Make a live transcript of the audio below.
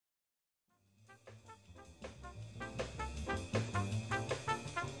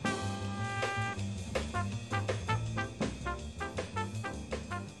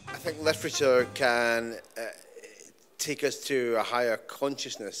literature can take us to a higher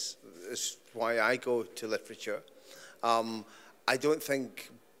consciousness. That's why I go to literature. I don't think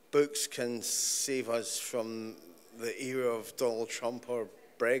books can save us from the era of Donald Trump or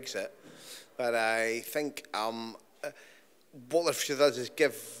Brexit, but I think what literature does is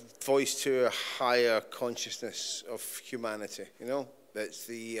give voice to a higher consciousness of humanity. You know, it's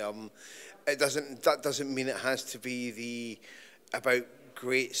the that doesn't mean it has to be about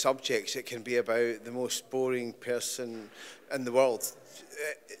great subjects. It can be about the most boring person in the world.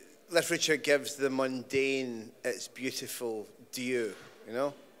 Literature gives the mundane its beautiful due, you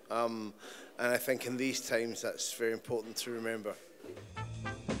know? And I think in these times that's very important to remember.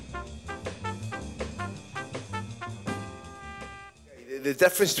 The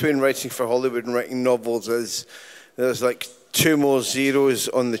difference between writing for Hollywood and writing novels is there's like 2 more zeros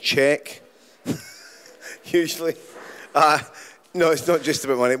on the check, usually. No, it's not just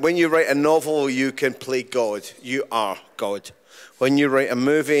about money. When you write a novel, you can play God. You are God. When you write a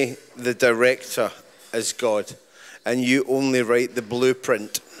movie, the director is God, and you only write the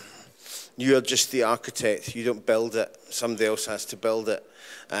blueprint. You are just the architect. You don't build it. Somebody else has to build it.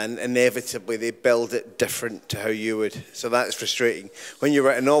 And inevitably, they build it different to how you would. So that's frustrating. When you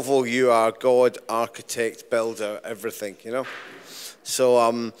write a novel, you are God, architect, builder, everything, you know? So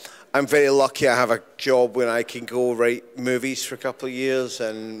I'm very lucky I have a job when I can go write movies for a couple of years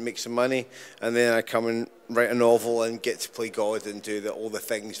and make some money. And then I come and write a novel and get to play God and do all the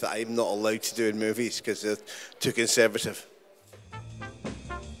things that I'm not allowed to do in movies because they're too conservative.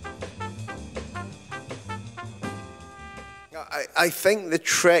 I think the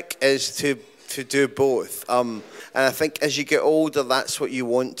trick is to do both. And I think as you get older, that's what you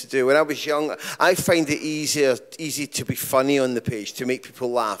want to do. When I was young, I find it easy to be funny on the page, to make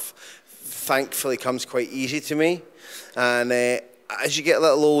people laugh. Thankfully, it comes quite easy to me. And as you get a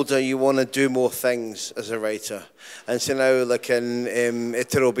little older, you want to do more things as a writer. And so now, like in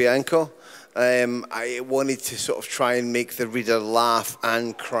Italo Bianco, I wanted to sort of try and make the reader laugh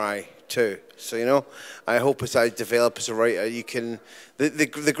and cry too. So, you know, I hope as I develop as a writer, you can,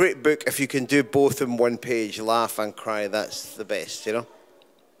 the great book, if you can do both in one page, laugh and cry, that's the best, you know?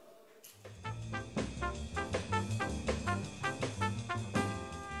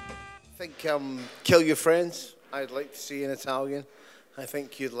 I think Kill Your Friends, I'd like to see in Italian. I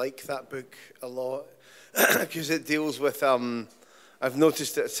think you'd like that book a lot because it deals with, I've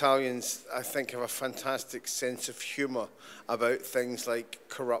noticed that Italians, I think, have a fantastic sense of humour about things like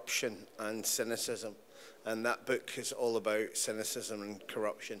corruption and cynicism. And that book is all about cynicism and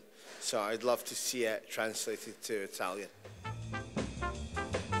corruption. So I'd love to see it translated to Italian.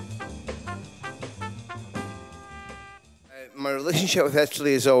 My relationship with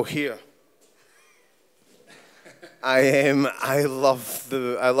Italy is all here. I love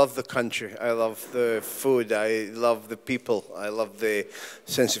the country. I love the food. I love the people. I love the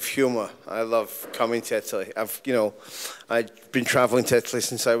sense of humour. I love coming to Italy. I've been travelling to Italy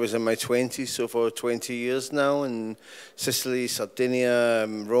since I was in my 20s, so for 20 years now. In Sicily, Sardinia,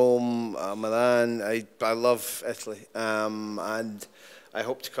 Rome, Milan. I love Italy, and I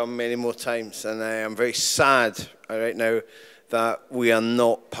hope to come many more times. And I am very sad right now that we are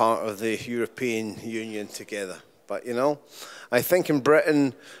not part of the European Union together. But, you know, I think in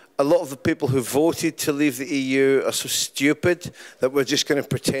Britain, a lot of the people who voted to leave the EU are so stupid that we're just going to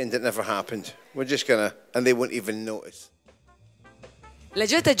pretend it never happened. We're just going to, and they won't even notice.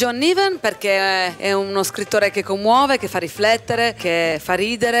 Leggete John Niven perché è uno scrittore che commuove, che fa riflettere, che fa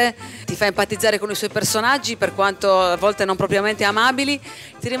ridere, ti fa empatizzare con i suoi personaggi per quanto a volte non propriamente amabili,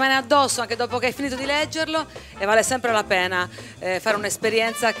 ti rimane addosso anche dopo che hai finito di leggerlo e vale sempre la pena fare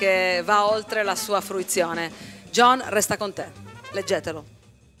un'esperienza che va oltre la sua fruizione. John resta con te, leggetelo.